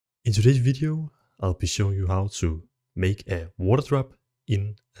In today's video, I'll be showing you how to make a water drop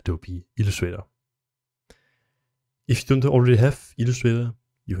in Adobe Illustrator. If you don't already have Illustrator,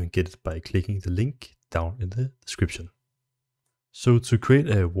 you can get it by clicking the link down in the description. So to create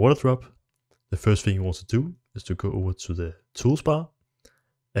a water drop, the first thing you want to do is to go over to the tools bar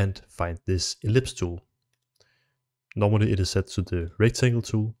and find this ellipse tool. Normally it is set to the rectangle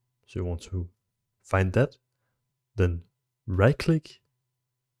tool, so you want to find that, then right click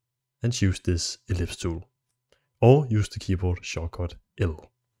and choose this ellipse tool, or use the keyboard shortcut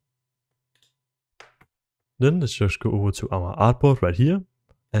L. Then let's just go over to our artboard right here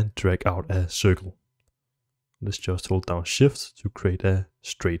and drag out a circle. Let's just hold down Shift to create a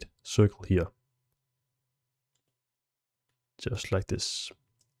straight circle here. Just like this.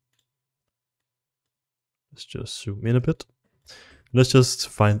 Let's just zoom in a bit. Let's just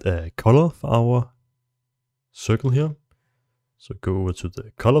find a color for our circle here. So go over to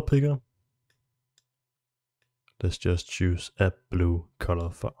the color picker. Let's just choose a blue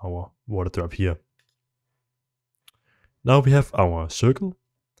color for our water drop here. Now we have our circle,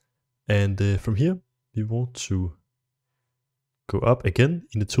 and from here we want to go up again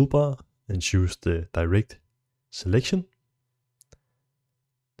in the toolbar and choose the direct selection.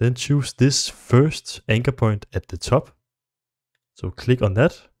 Then choose this first anchor point at the top. So click on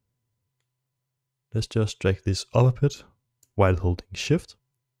that. Let's just drag this up a bit while holding Shift.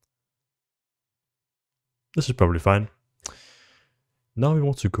 This is probably fine. Now we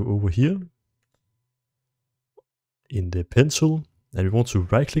want to go over here in the pen tool, and we want to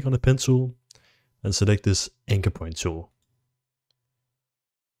right click on the pen tool and select this anchor point tool.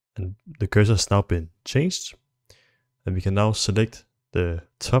 And the cursor has now been changed, and we can now select the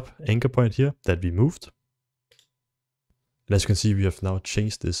top anchor point here that we moved. And as you can see, we have now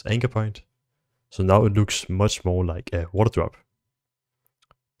changed this anchor point. So now it looks much more like a water drop.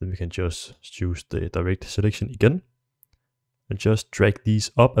 Then we can just choose the direct selection again and just drag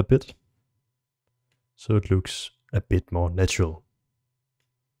these up a bit so it looks a bit more natural.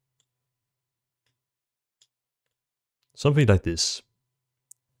 Something like this.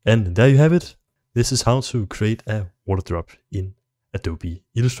 And there you have it. This is how to create a water drop in Adobe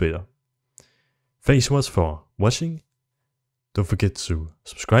Illustrator. Thanks so much for watching. Don't forget to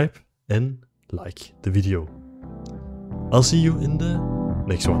subscribe and like the video. I'll see you in the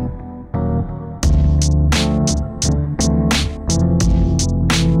next one.